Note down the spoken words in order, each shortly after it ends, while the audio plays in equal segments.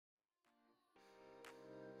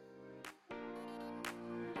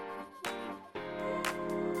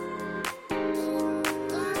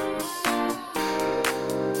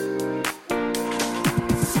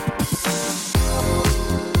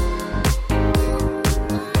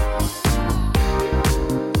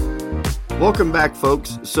Welcome back,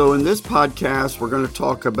 folks. So in this podcast, we're going to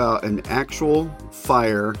talk about an actual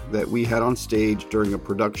fire that we had on stage during a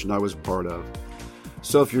production I was part of.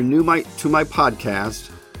 So if you're new to my podcast,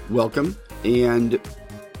 welcome. And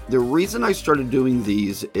the reason I started doing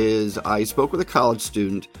these is I spoke with a college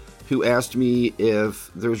student who asked me if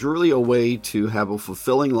there's really a way to have a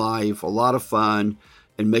fulfilling life, a lot of fun,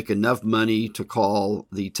 and make enough money to call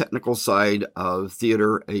the technical side of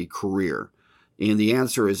theater a career. And the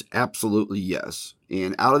answer is absolutely yes.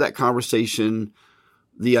 And out of that conversation,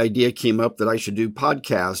 the idea came up that I should do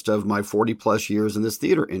podcast of my 40 plus years in this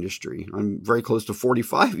theater industry. I'm very close to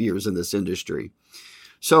 45 years in this industry.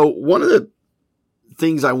 So one of the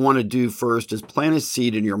things I want to do first is plant a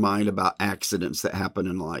seed in your mind about accidents that happen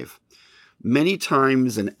in life. Many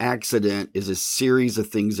times an accident is a series of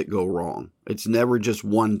things that go wrong. It's never just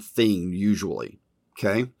one thing usually,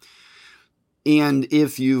 okay? And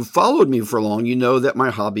if you've followed me for long, you know that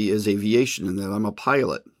my hobby is aviation and that I'm a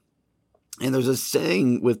pilot. And there's a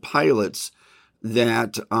saying with pilots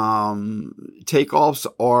that takeoffs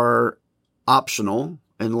are optional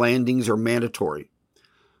and landings are mandatory.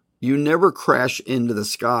 You never crash into the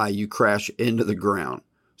sky, you crash into the ground.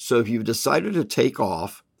 So if you've decided to take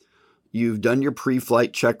off, you've done your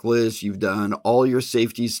pre-flight checklist, you've done all your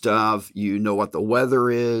safety stuff, you know what the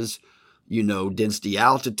weather is, you know, density,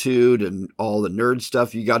 altitude, and all the nerd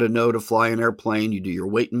stuff you got to know to fly an airplane. You do your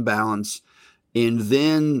weight and balance. And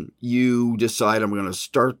then you decide, I'm going to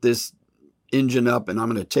start this engine up and I'm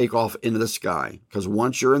going to take off into the sky. Because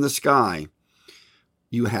once you're in the sky,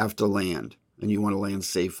 you have to land. And you want to land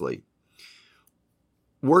safely.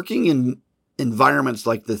 Working in environments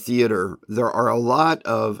like the theater, there are a lot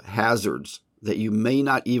of hazards that you may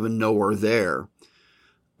not even know are there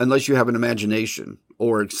unless you have an imagination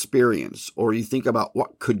or experience, or you think about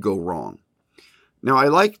what could go wrong. Now, I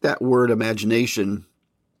like that word imagination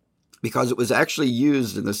because it was actually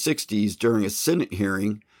used in the 60s during a Senate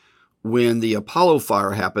hearing when the Apollo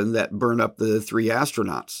fire happened that burned up the 3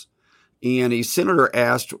 astronauts. And a senator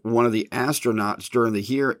asked one of the astronauts during the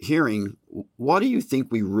hearing, why do you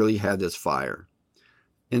think we really had this fire?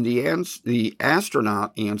 And the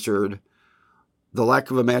astronaut answered, the lack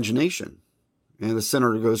of imagination. And the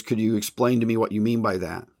senator goes, could you explain to me what you mean by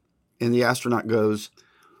that? And the astronaut goes,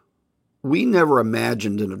 we never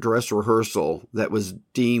imagined in a dress rehearsal that was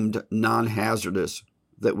deemed non-hazardous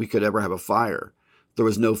that we could ever have a fire. There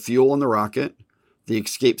was no fuel in the rocket. The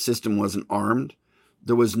escape system wasn't armed.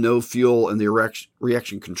 There was no fuel in the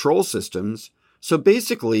reaction control systems. So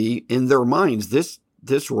basically, in their minds,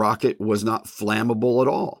 this rocket was not flammable at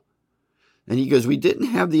all. And he goes, we didn't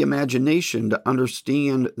have the imagination to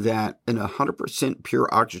understand that in a 100% pure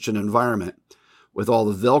oxygen environment, with all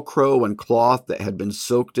the Velcro and cloth that had been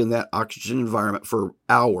soaked in that oxygen environment for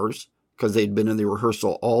hours, because they'd been in the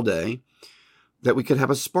rehearsal all day, that we could have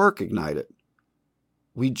a spark ignited.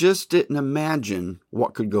 We just didn't imagine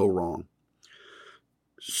what could go wrong.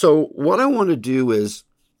 So what I want to do is,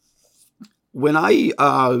 when I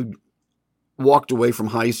walked away from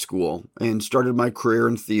high school and started my career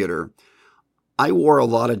in theater, I wore a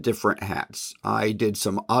lot of different hats. I did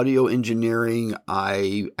some audio engineering.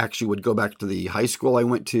 I actually would go back to the high school I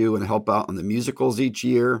went to and help out on the musicals each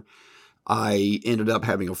year. I ended up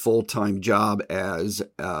having a full-time job as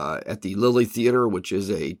at the Lilly Theater, which is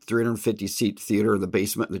a 350-seat theater in the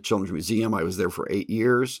basement of the Children's Museum. I was there for 8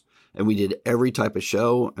 years, and we did every type of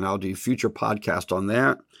show, and I'll do future podcast on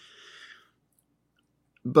that.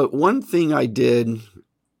 But one thing I did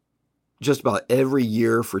just about every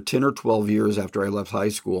year for 10 or 12 years after I left high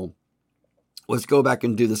school was go back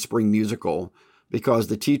and do the spring musical, because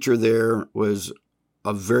the teacher there was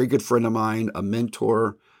a very good friend of mine, a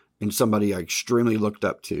mentor, and somebody I extremely looked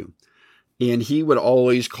up to. And he would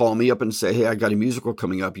always call me up and say, hey, I got a musical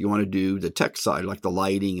coming up. You want to do the tech side, like the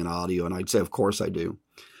lighting and audio? And I'd say, of course I do.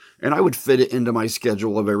 And I would fit it into my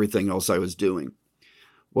schedule of everything else I was doing.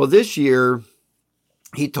 Well, this year,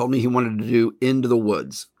 he told me he wanted to do Into the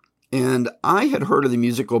Woods. And I had heard of the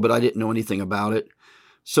musical, but I didn't know anything about it.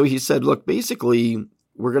 So he said, look, basically,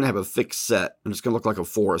 we're going to have a fixed set, and it's going to look like a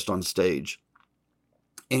forest on stage.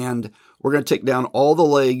 And we're going to take down all the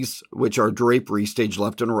legs, which are drapery, stage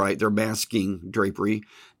left and right. They're masking drapery.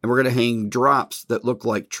 And we're going to hang drops that look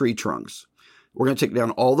like tree trunks. We're going to take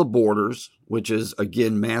down all the borders, which is,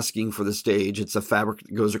 again, masking for the stage. It's a fabric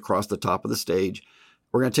that goes across the top of the stage.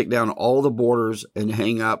 We're going to take down all the borders and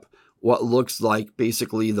hang up what looks like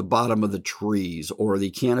basically the bottom of the trees or the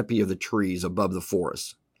canopy of the trees above the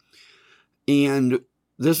forest. And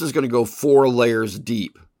this is going to go 4 layers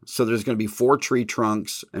deep. So there's going to be 4 tree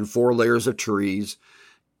trunks and 4 layers of trees.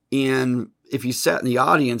 And if you sat in the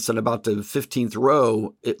audience at about the 15th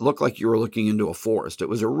row, it looked like you were looking into a forest. It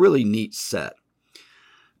was a really neat set.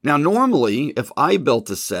 Now, normally, if I built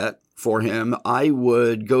a set for him, I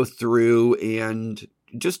would go through and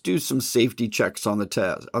just do some safety checks on the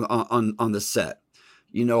test on the set.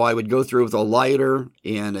 I would go through with a lighter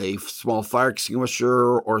and a small fire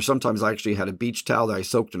extinguisher, or sometimes I actually had a beach towel that I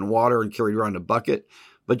soaked in water and carried around a bucket.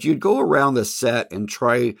 But you'd go around the set and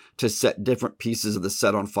try to set different pieces of the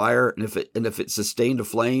set on fire. And if it sustained a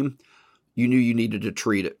flame, you knew you needed to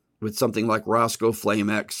treat it with something like Roscoe Flame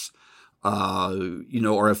X,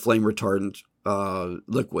 or a flame retardant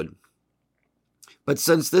liquid. But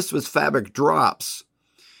since this was fabric drops,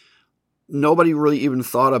 nobody really even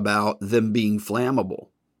thought about them being flammable.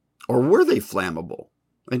 Or were they flammable?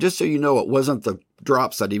 And just so you know, it wasn't the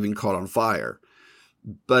drops that even caught on fire.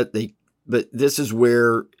 But this is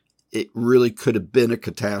where it really could have been a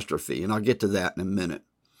catastrophe. And I'll get to that in a minute.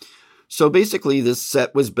 So basically, this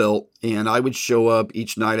set was built, and I would show up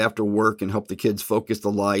each night after work and help the kids focus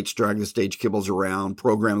the lights, drag the stage kibbles around,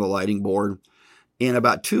 program the lighting board. And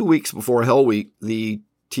about 2 weeks before Hell Week, the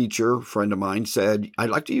teacher, friend of mine, said, I'd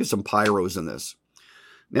like to use some Pyros in this.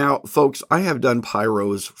 Now, folks, I have done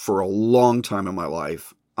Pyros for a long time in my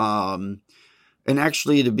life. And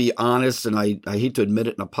actually, to be honest, and I hate to admit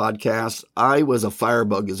it in a podcast, I was a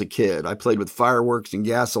firebug as a kid. I played with fireworks and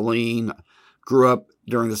gasoline, grew up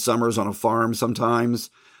during the summers on a farm sometimes,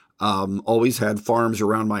 always had farms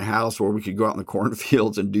around my house where we could go out in the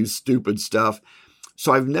cornfields and do stupid stuff.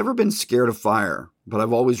 So I've never been scared of fire, but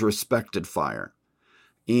I've always respected fire.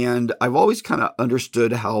 And I've always kind of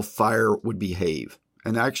understood how fire would behave.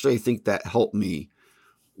 And actually, I think that helped me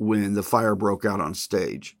when the fire broke out on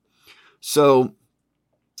stage. So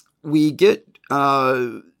we get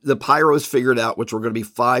the Pyros figured out, which were going to be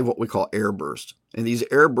 5 what we call airbursts. And these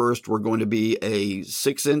airbursts were going to be a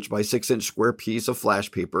 6-inch by 6-inch square piece of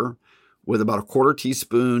flash paper with about a 1/4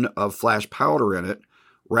 teaspoon of flash powder in it,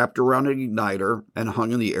 wrapped around an igniter and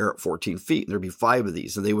hung in the air at 14 feet. And there'd be 5 of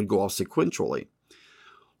these, and they would go off sequentially.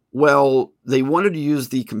 Well, they wanted to use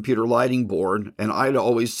the computer lighting board, and I'd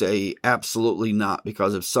always say absolutely not,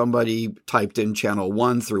 because if somebody typed in channel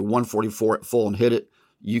 1 through 144 at full and hit it,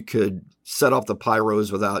 you could set off the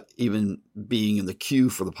Pyros without even being in the queue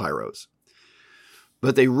for the Pyros.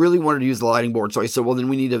 But they really wanted to use the lighting board, so I said, well, then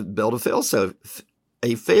we need to build a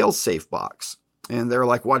fail-safe box. And they're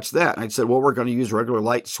like, what's that? And I said, well, we're going to use regular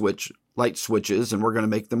light switches, and we're going to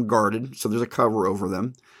make them guarded, so there's a cover over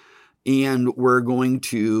them. And we're going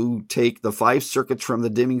to take the 5 circuits from the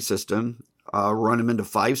dimming system, run them into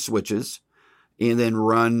 5 switches, and then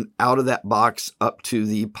run out of that box up to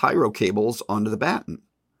the pyro cables onto the batten.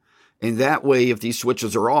 And that way, if these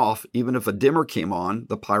switches are off, even if a dimmer came on,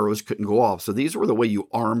 the Pyros couldn't go off. So these were the way you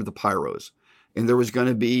armed the Pyros. And there was going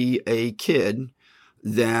to be a kid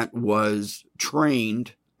that was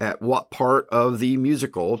trained at what part of the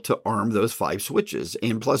musical to arm those 5 switches.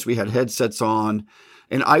 And plus, we had headsets on.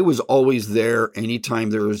 And I was always there anytime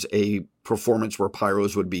there was a performance where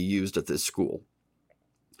Pyros would be used at this school.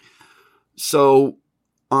 So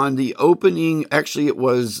on the opening, actually it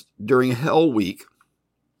was during Hell Week,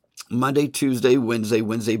 Monday, Tuesday,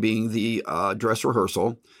 Wednesday being the dress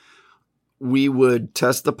rehearsal, we would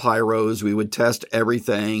test the Pyros. We would test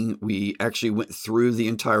everything. We actually went through the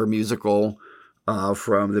entire musical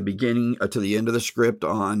from the beginning to the end of the script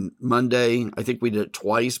on Monday. I think we did it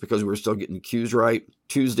twice because we were still getting the cues right.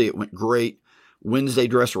 Tuesday, it went great. Wednesday,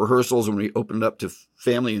 dress rehearsals, when we opened it up to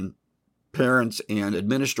family and parents and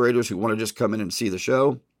administrators who want to just come in and see the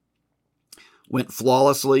show, went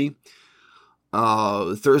flawlessly.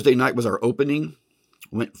 Thursday night was our opening,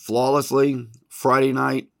 went flawlessly. Friday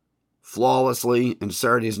night, flawlessly. And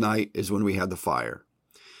Saturday's night is when we had the fire.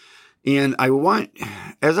 And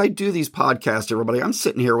as I do these podcasts, everybody, I'm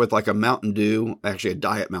sitting here with like a Mountain Dew, actually a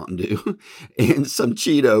Diet Mountain Dew, and some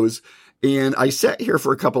Cheetos. And I sat here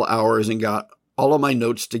for a couple of hours and got all of my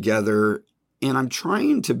notes together. And I'm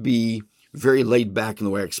trying to be very laid back in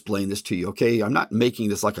the way I explain this to you, okay? I'm not making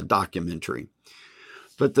this like a documentary.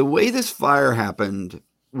 But the way this fire happened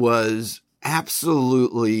was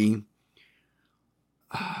absolutely...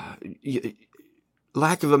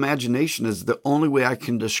 lack of imagination is the only way I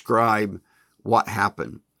can describe what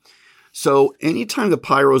happened. So anytime the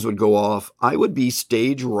Pyros would go off, I would be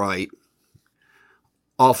stage right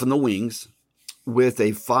off in the wings with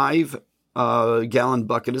a 5-gallon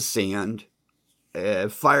bucket of sand, a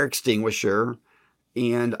fire extinguisher,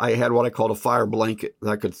 and I had what I called a fire blanket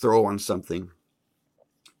that I could throw on something.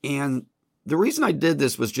 And the reason I did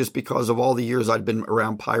this was just because of all the years I'd been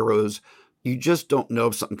around Pyros. You just don't know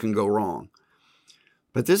if something can go wrong.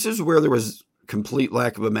 But this is where there was complete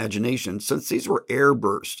lack of imagination, since these were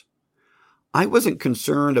airburst, I wasn't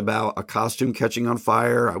concerned about a costume catching on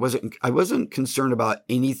fire. I wasn't concerned about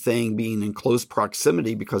anything being in close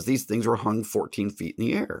proximity because these things were hung 14 feet in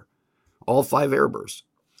the air, all 5 airbursts.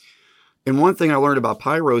 And one thing I learned about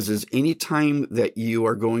pyros is anytime that you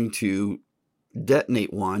are going to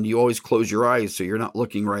detonate one, you always close your eyes so you're not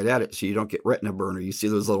looking right at it so you don't get retina burn or you see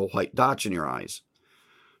those little white dots in your eyes.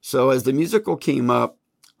 So as the musical came up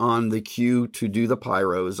on the cue to do the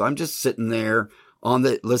pyros, I'm just sitting there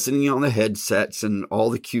listening on the headsets, and all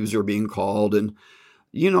the cues are being called. And,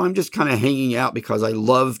 I'm just kind of hanging out because I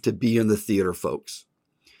love to be in the theater, folks.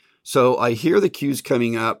 So I hear the cues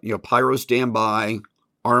coming up, pyros stand by,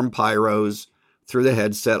 arm pyros through the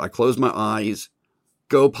headset. I close my eyes,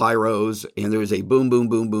 go pyros, and there's a boom, boom,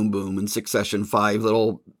 boom, boom, boom in succession, 5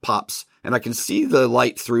 little pops. And I can see the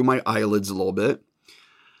light through my eyelids a little bit.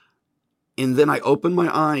 And then I open my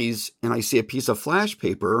eyes and I see a piece of flash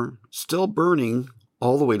paper still burning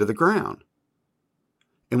all the way to the ground.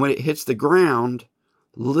 And when it hits the ground,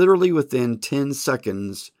 literally within 10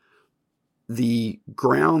 seconds, the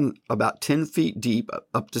ground about 10 feet deep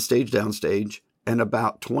up to stage, downstage, and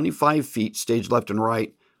about 25 feet stage left and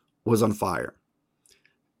right was on fire.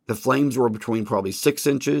 The flames were between probably 6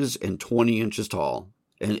 inches and 20 inches tall.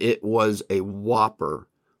 And it was a whopper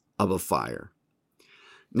of a fire.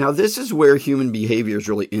 Now, this is where human behavior is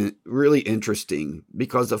really interesting,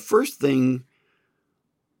 because the first thing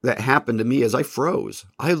that happened to me is I froze.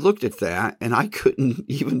 I looked at that and I couldn't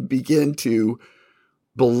even begin to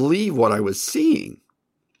believe what I was seeing.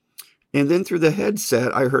 And then through the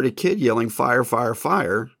headset, I heard a kid yelling, "Fire, fire,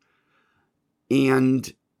 fire."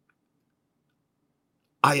 And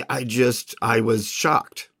I was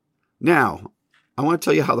shocked. Now, I want to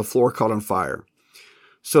tell you how the floor caught on fire.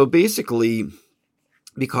 So basically,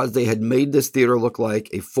 because they had made this theater look like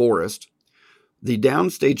a forest, the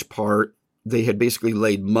downstage part, they had basically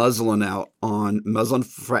laid muslin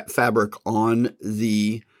fabric on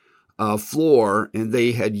the floor, and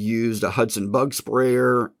they had used a Hudson bug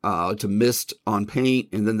sprayer to mist on paint,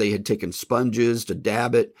 and then they had taken sponges to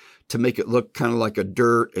dab it to make it look kind of like a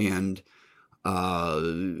dirt and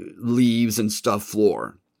leaves and stuff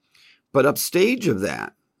floor. But upstage of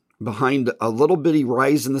that, behind a little bitty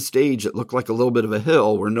rise in the stage that looked like a little bit of a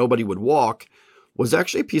hill where nobody would walk, was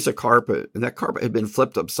actually a piece of carpet. And that carpet had been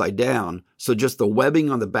flipped upside down. So just the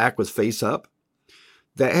webbing on the back was face up.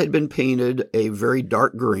 That had been painted a very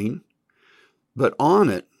dark green. But on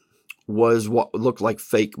it was what looked like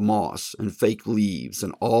fake moss and fake leaves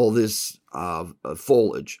and all this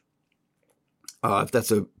foliage, if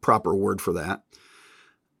that's a proper word for that.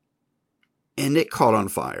 And it caught on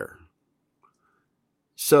fire.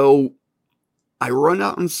 So I run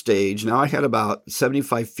out on stage. Now I had about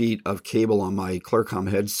 75 feet of cable on my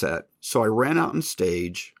Clearcom headset. So I ran out on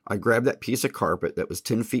stage. I grabbed that piece of carpet that was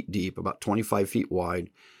 10 feet deep, about 25 feet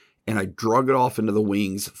wide, and I drug it off into the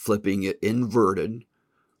wings, flipping it inverted,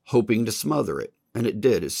 hoping to smother it. And it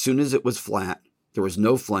did. As soon as it was flat, there was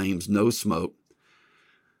no flames, no smoke.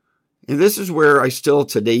 And this is where I still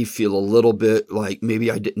today feel a little bit like maybe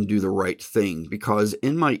I didn't do the right thing, because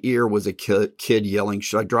in my ear was a kid yelling,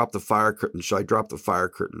 "Should I drop the fire curtain? Should I drop the fire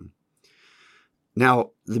curtain?"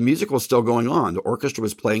 Now, the music was still going on. The orchestra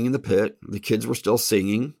was playing in the pit. The kids were still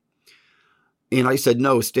singing. And I said,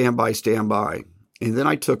 "No, stand by, stand by." And then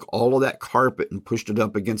I took all of that carpet and pushed it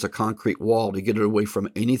up against a concrete wall to get it away from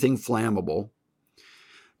anything flammable.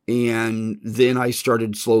 And then I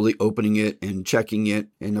started slowly opening it and checking it.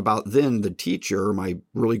 And about then, the teacher, my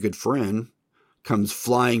really good friend, comes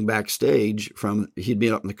flying backstage he'd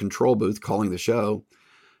been up in the control booth calling the show.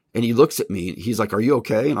 And he looks at me. He's like, "Are you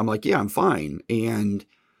okay?" And I'm like, "Yeah, I'm fine." And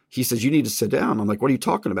he says, "You need to sit down." I'm like, "What are you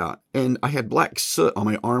talking about?" And I had black soot on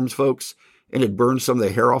my arms, folks, and it burned some of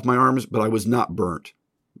the hair off my arms, but I was not burnt.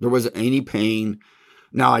 There wasn't any pain.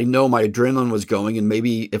 Now, I know my adrenaline was going, and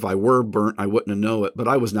maybe if I were burnt, I wouldn't have known it, but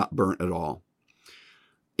I was not burnt at all.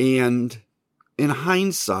 And in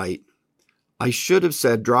hindsight, I should have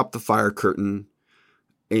said, "Drop the fire curtain,"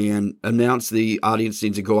 and announce the audience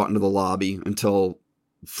needs to go out into the lobby until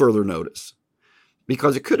further notice.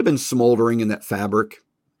 Because it could have been smoldering in that fabric,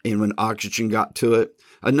 and when oxygen got to it.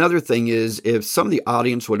 Another thing is, if some of the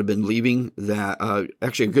audience would have been leaving that,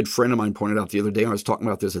 actually a good friend of mine pointed out the other day, I was talking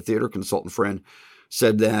about this, a theater consultant friend,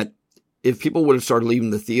 said that if people would have started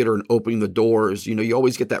leaving the theater and opening the doors, you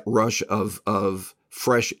always get that rush of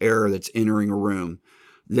fresh air that's entering a room,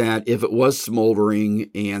 that if it was smoldering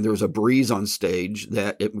and there was a breeze on stage,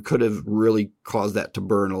 that it could have really caused that to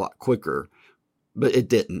burn a lot quicker, but it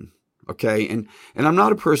didn't. Okay. And I'm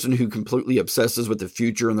not a person who completely obsesses with the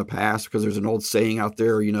future and the past, because there's an old saying out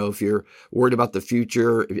there, if you're worried about the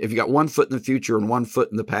future, if you got 1 foot in the future and 1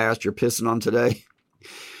 foot in the past, you're pissing on today.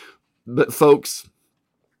 But folks,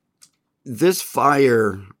 this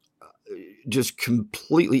fire just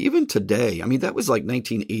completely, even today, I mean, that was like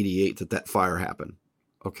 1988 that fire happened.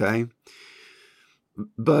 Okay.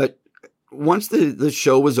 But once the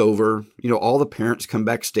show was over, all the parents come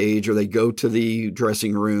backstage, or they go to the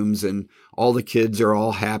dressing rooms, and all the kids are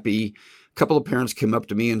all happy. A couple of parents came up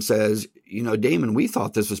to me and says, Damon, we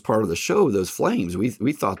thought this was part of the show, those flames.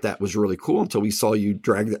 We thought that was really cool until we saw you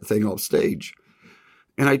drag that thing off stage.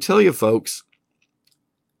 And I tell you, folks,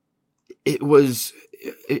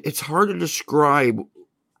 it's hard to describe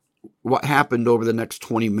what happened over the next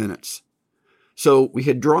 20 minutes. So we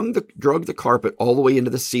had drug the carpet all the way into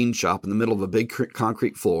the scene shop in the middle of a big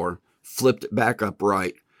concrete floor, flipped it back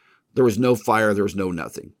upright. There was no fire. There was no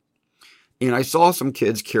nothing. And I saw some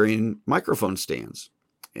kids carrying microphone stands.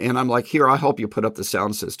 And I'm like, here, I'll help you put up the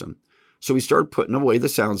sound system. So we started putting away the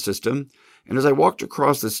sound system. And as I walked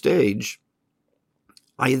across the stage,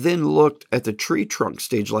 I then looked at the tree trunk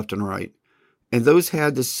stage left and right. And those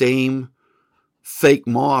had the same fake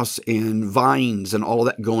moss and vines and all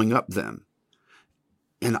that going up them.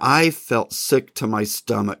 And I felt sick to my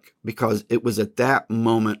stomach, because it was at that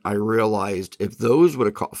moment I realized if those would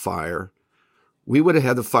have caught fire, we would have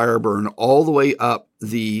had the fire burn all the way up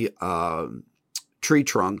the tree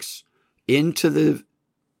trunks into the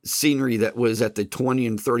scenery that was at the 20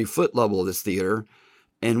 and 30 foot level of this theater.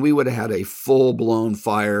 And we would have had a full blown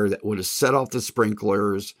fire that would have set off the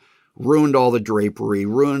sprinklers, ruined all the drapery,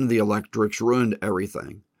 ruined the electrics, ruined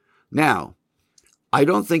everything. Now, I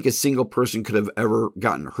don't think a single person could have ever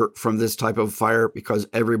gotten hurt from this type of fire, because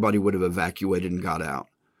everybody would have evacuated and got out.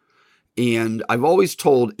 And I've always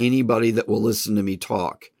told anybody that will listen to me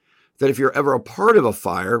talk that if you're ever a part of a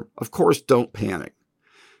fire, of course, don't panic.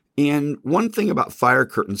 And one thing about fire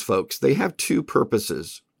curtains, folks, they have 2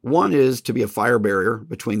 purposes. One is to be a fire barrier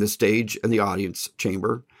between the stage and the audience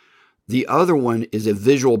chamber. The other one is a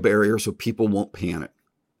visual barrier so people won't panic.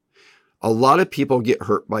 A lot of people get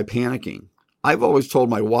hurt by panicking. I've always told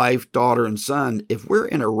my wife, daughter, and son, if we're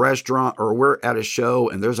in a restaurant or we're at a show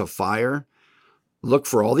and there's a fire, look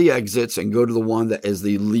for all the exits and go to the one that is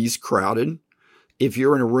the least crowded. If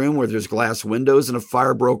you're in a room where there's glass windows and a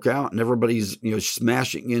fire broke out and everybody's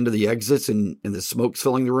smashing into the exits and the smoke's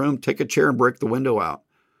filling the room, take a chair and break the window out.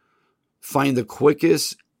 Find the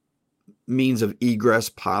quickest means of egress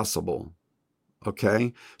possible.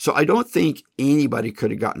 Okay? So I don't think anybody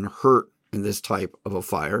could have gotten hurt in this type of a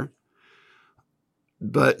fire.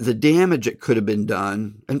 But the damage that could have been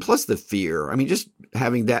done, and plus the fear, I mean, just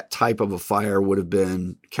having that type of a fire would have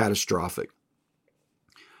been catastrophic.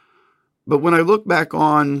 But when I look back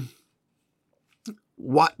on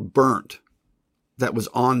what burnt that was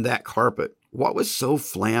on that carpet, what was so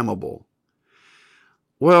flammable?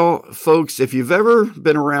 Well, folks, if you've ever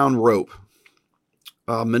been around rope,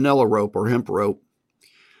 manila rope or hemp rope,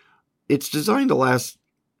 it's designed to last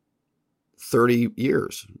 30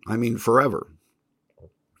 years. I mean, forever.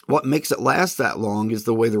 What makes it last that long is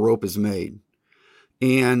the way the rope is made.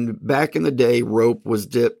 And back in the day, rope was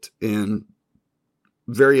dipped in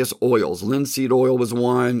various oils. Linseed oil was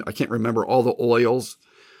one. I can't remember all the oils.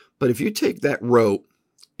 But if you take that rope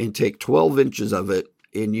and take 12 inches of it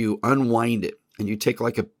and you unwind it and you take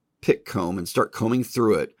like a pick comb and start combing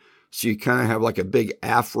through it, so you kind of have like a big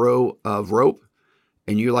afro of rope,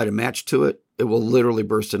 and you light a match to it, it will literally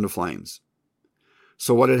burst into flames.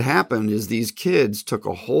 So what had happened is these kids took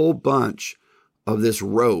a whole bunch of this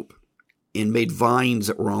rope and made vines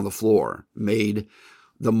that were on the floor, made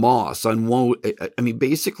the moss. I mean,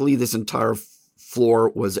 basically this entire floor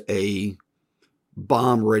was a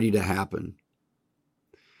bomb ready to happen.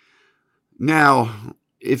 Now,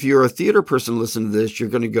 if you're a theater person listening to this, you're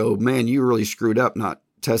going to go, man, you really screwed up not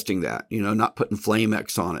testing that, not putting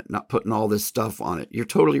Flame-X on it, not putting all this stuff on it. You're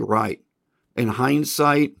totally right. In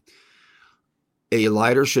hindsight, a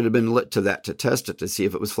lighter should have been lit to that to test it to see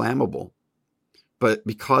if it was flammable. But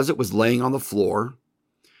because it was laying on the floor,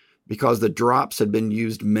 because the drops had been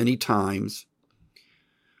used many times,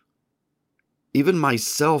 even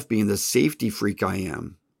myself being the safety freak I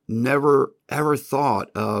am, never ever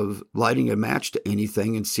thought of lighting a match to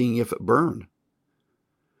anything and seeing if it burned.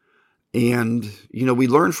 And, we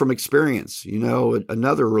learn from experience.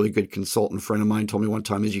 Another really good consultant friend of mine told me one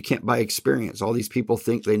time is you can't buy experience. All these people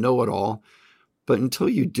think they know it all. But until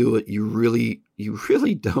you do it, you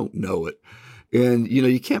really don't know it. And,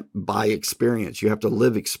 you can't buy experience. You have to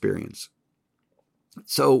live experience.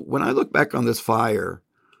 So when I look back on this fire,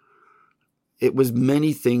 it was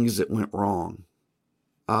many things that went wrong.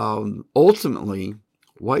 Ultimately,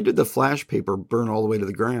 why did the flash paper burn all the way to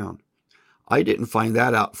the ground? I didn't find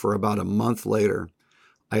that out for about a month later.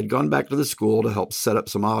 I had gone back to the school to help set up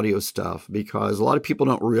some audio stuff because a lot of people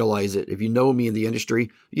don't realize it. If you know me in the industry,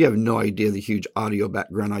 you have no idea the huge audio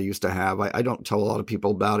background I used to have. I don't tell a lot of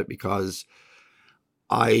people about it because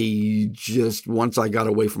once I got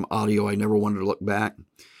away from audio, I never wanted to look back.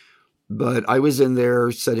 But I was in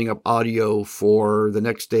there setting up audio for the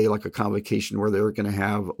next day, like a convocation where they were going to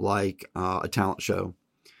have like a talent show.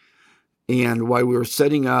 And while we were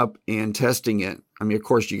setting up and testing it, I mean, of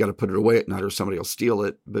course, you got to put it away at night or somebody will steal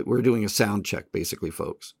it. But we're doing a sound check, basically,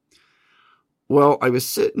 folks. Well, I was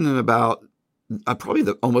sitting in about probably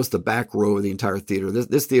almost the back row of the entire theater.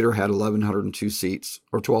 This theater had 1,102 seats,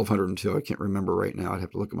 or 1,202. I can't remember right now. I'd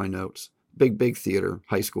have to look at my notes. Big theater,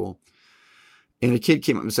 high school. And a kid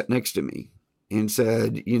came up and sat next to me and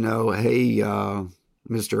said, hey,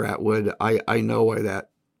 Mr. Atwood, I know why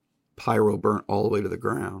that pyro burnt all the way to the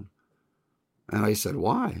ground. And I said,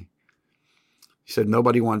 why? He said,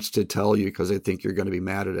 nobody wants to tell you because they think you're going to be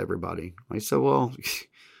mad at everybody. I said, well,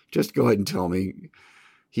 just go ahead and tell me.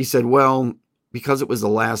 He said, well, because it was the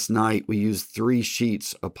last night, we used 3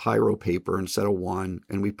 sheets of pyro paper instead of 1,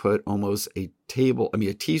 and we put almost a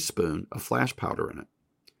teaspoon of flash powder in it.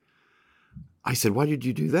 I said, why did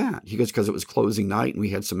you do that? He goes, because it was closing night and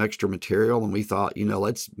we had some extra material and we thought,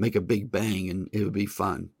 let's make a big bang and it would be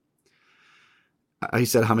fun. I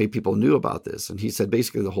said, how many people knew about this? And he said,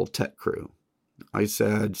 basically the whole tech crew. I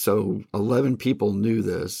said, so 11 people knew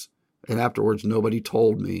this. And afterwards, nobody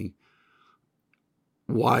told me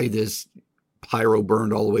why this pyro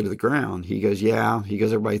burned all the way to the ground. He goes, yeah. He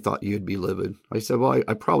goes, everybody thought you'd be livid. I said, well,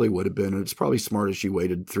 I probably would have been. And it's probably smart as you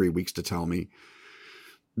waited 3 weeks to tell me.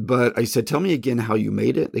 But I said, tell me again how you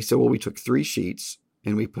made it. They said, well, we took 3 sheets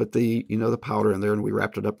and we put the powder in there and we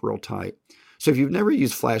wrapped it up real tight. So if you've never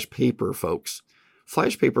used flash paper, folks,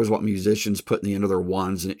 flash paper is what musicians put in the end of their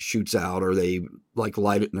wands and it shoots out, or they like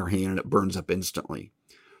light it in their hand and it burns up instantly.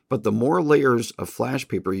 But the more layers of flash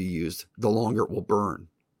paper you use, the longer it will burn.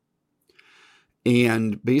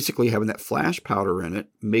 And basically having that flash powder in it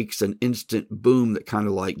makes an instant boom that kind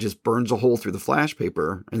of like just burns a hole through the flash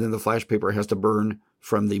paper. And then the flash paper has to burn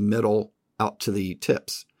from the middle out to the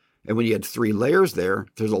tips. And when you had 3 layers there,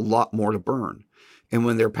 there's a lot more to burn. And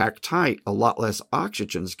when they're packed tight, a lot less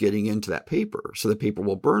oxygen's getting into that paper. So the paper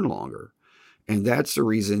will burn longer. And that's the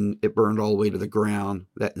reason it burned all the way to the ground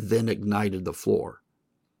that then ignited the floor.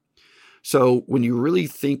 So when you really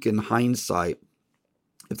think in hindsight,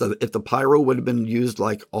 if the pyro would have been used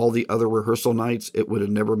like all the other rehearsal nights, it would have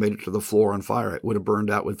never made it to the floor on fire. It would have burned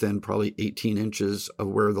out within probably 18 inches of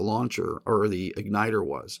where the launcher or the igniter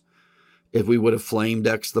was. If we would have flame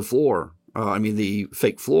decked the floor, the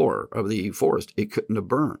fake floor of the forest, it couldn't have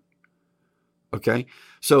burned. Okay?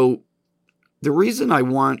 So the reason I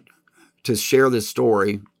want to share this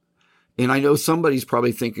story, and I know somebody's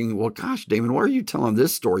probably thinking, well, gosh, Damon, why are you telling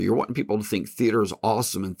this story? You're wanting people to think theater is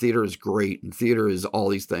awesome and theater is great and theater is all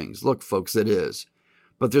these things. Look, folks, it is.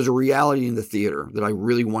 But there's a reality in the theater that I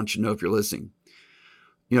really want you to know if you're listening.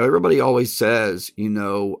 Everybody always says, you've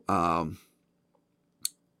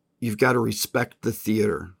got to respect the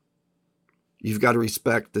theater. You've got to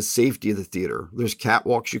respect the safety of the theater. There's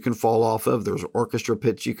catwalks you can fall off of. There's orchestra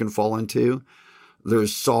pits you can fall into.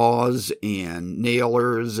 There's saws and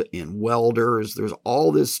nailers and welders. There's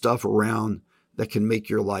all this stuff around that can make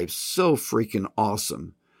your life so freaking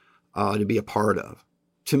awesome to be a part of.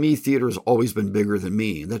 To me, theater has always been bigger than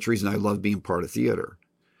me. And that's the reason I love being part of theater.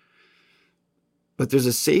 But there's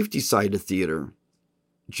a safety side to theater,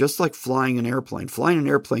 just like flying an airplane. Flying an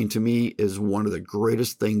airplane to me is one of the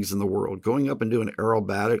greatest things in the world. Going up and doing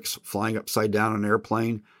aerobatics, flying upside down an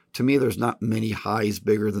airplane, to me, there's not many highs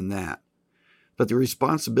bigger than that. But the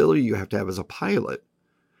responsibility you have to have as a pilot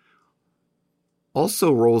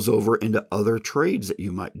also rolls over into other trades that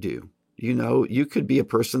you might do. You could be a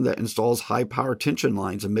person that installs high power tension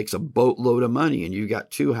lines and makes a boatload of money. And you got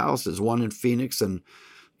 2 houses, one in Phoenix and,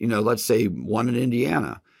 let's say one in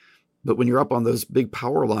Indiana. But when you're up on those big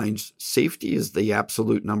power lines, safety is the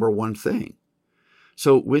absolute number one thing.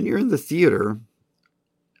 So when you're in the theater,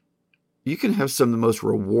 you can have some of the most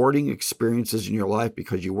rewarding experiences in your life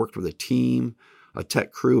because you worked with a team, a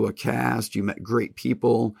tech crew, a cast, you met great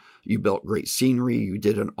people, you built great scenery, you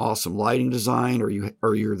did an awesome lighting design, or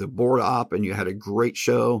you're the board op and you had a great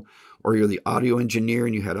show, or you're the audio engineer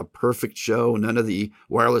and you had a perfect show. None of the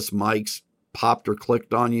wireless mics popped or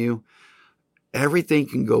clicked on you. Everything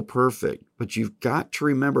can go perfect, but you've got to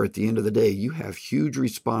remember at the end of the day, you have huge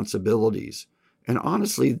responsibilities. And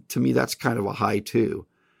honestly, to me, that's kind of a high too.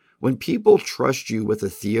 When people trust you with a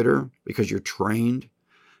theater because you're trained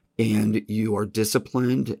and you are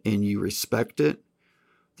disciplined and you respect it,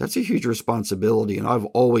 that's a huge responsibility. And I've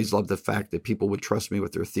always loved the fact that people would trust me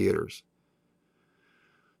with their theaters.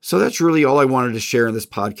 So that's really all I wanted to share in this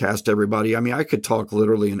podcast, everybody. I mean, I could talk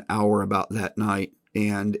literally an hour about that night,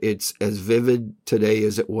 and it's as vivid today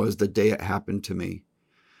as it was the day it happened to me.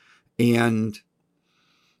 And,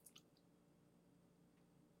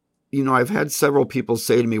 you know, I've had several people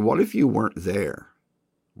say to me, what if you weren't there?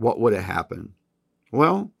 What would have happened?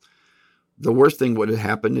 Well, the worst thing would have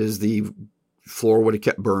happened is the floor would have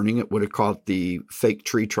kept burning. It would have caught the fake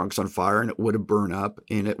tree trunks on fire, and it would have burned up,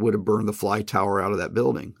 and it would have burned the fly tower out of that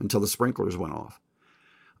building until the sprinklers went off.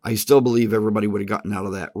 I still believe everybody would have gotten out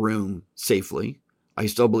of that room safely. I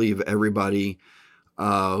still believe everybody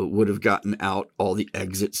would have gotten out all the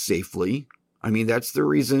exits safely. I mean, that's the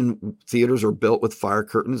reason theaters are built with fire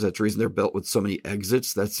curtains. That's the reason they're built with so many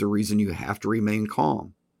exits. That's the reason you have to remain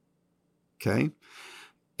calm. Okay?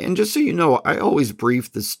 And just so you know, I always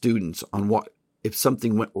brief the students on what, if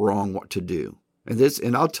something went wrong, what to do.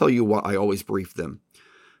 And I'll tell you what I always brief them,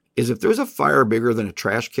 is if there's a fire bigger than a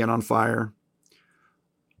trash can on fire,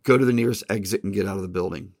 go to the nearest exit and get out of the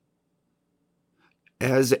building.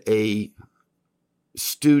 As a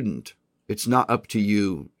student, it's not up to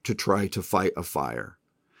you to try to fight a fire.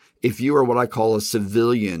 If you are what I call a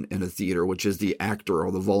civilian in a theater, which is the actor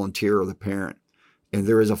or the volunteer or the parent, and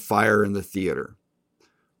there is a fire in the theater,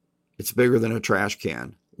 it's bigger than a trash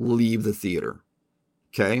can, leave the theater.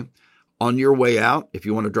 Okay? On your way out, if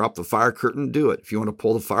you want to drop the fire curtain, do it. If you want to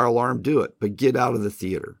pull the fire alarm, do it. But get out of the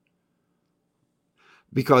theater.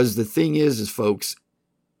 Because the thing is folks,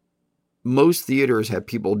 most theaters have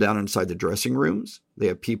people down inside the dressing rooms. They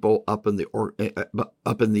have people up in the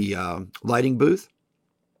lighting booth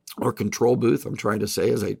or control booth, I'm trying to say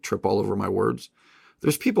as I trip all over my words.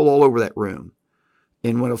 There's people all over that room.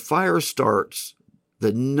 And when a fire starts,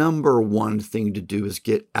 the number one thing to do is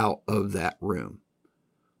get out of that room.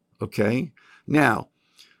 Okay? Now,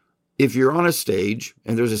 if you're on a stage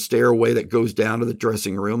and there's a stairway that goes down to the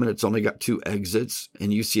dressing room and it's only got 2 exits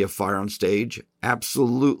and you see a fire on stage,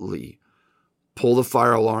 absolutely pull the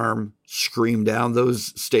fire alarm, scream down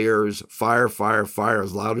those stairs, fire, fire, fire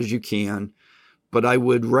as loud as you can. But I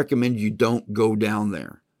would recommend you don't go down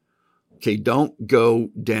there. Okay, don't go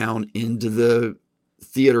down into the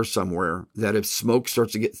theater somewhere that if smoke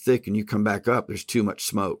starts to get thick and you come back up, there's too much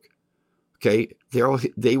smoke. Okay,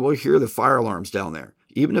 they will hear the fire alarms down there.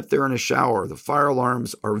 Even if they're in a shower, the fire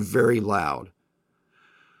alarms are very loud.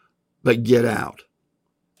 But get out.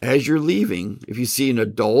 As you're leaving, if you see an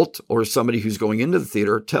adult or somebody who's going into the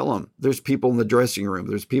theater, tell them there's people in the dressing room,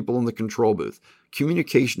 there's people in the control booth.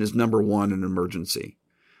 Communication is number one in an emergency.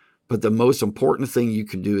 But the most important thing you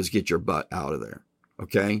can do is get your butt out of there.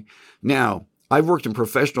 Okay? Now, I've worked in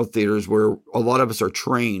professional theaters where a lot of us are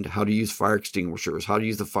trained how to use fire extinguishers, how to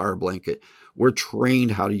use the fire blanket. We're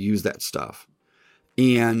trained how to use that stuff.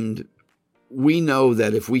 And we know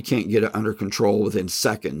that if we can't get it under control within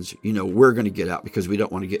seconds, we're going to get out because we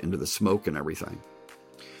don't want to get into the smoke and everything.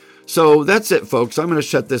 So that's it, folks. I'm going to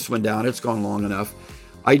shut this one down. It's gone long enough.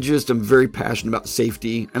 I just am very passionate about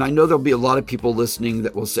safety. And I know there'll be a lot of people listening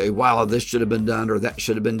that will say, wow, this should have been done or that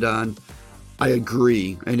should have been done. I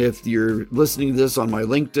agree. And if you're listening to this on my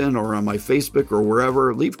LinkedIn or on my Facebook or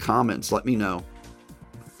wherever, leave comments. Let me know.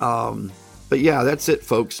 But yeah, that's it,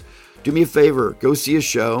 folks. Do me a favor. Go see a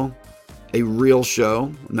show, a real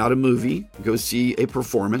show, not a movie. Go see a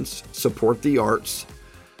performance. Support the arts.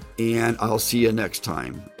 And I'll see you next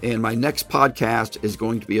time. And my next podcast is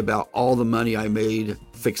going to be about all the money I made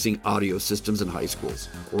fixing audio systems in high schools.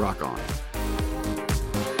 Rock on.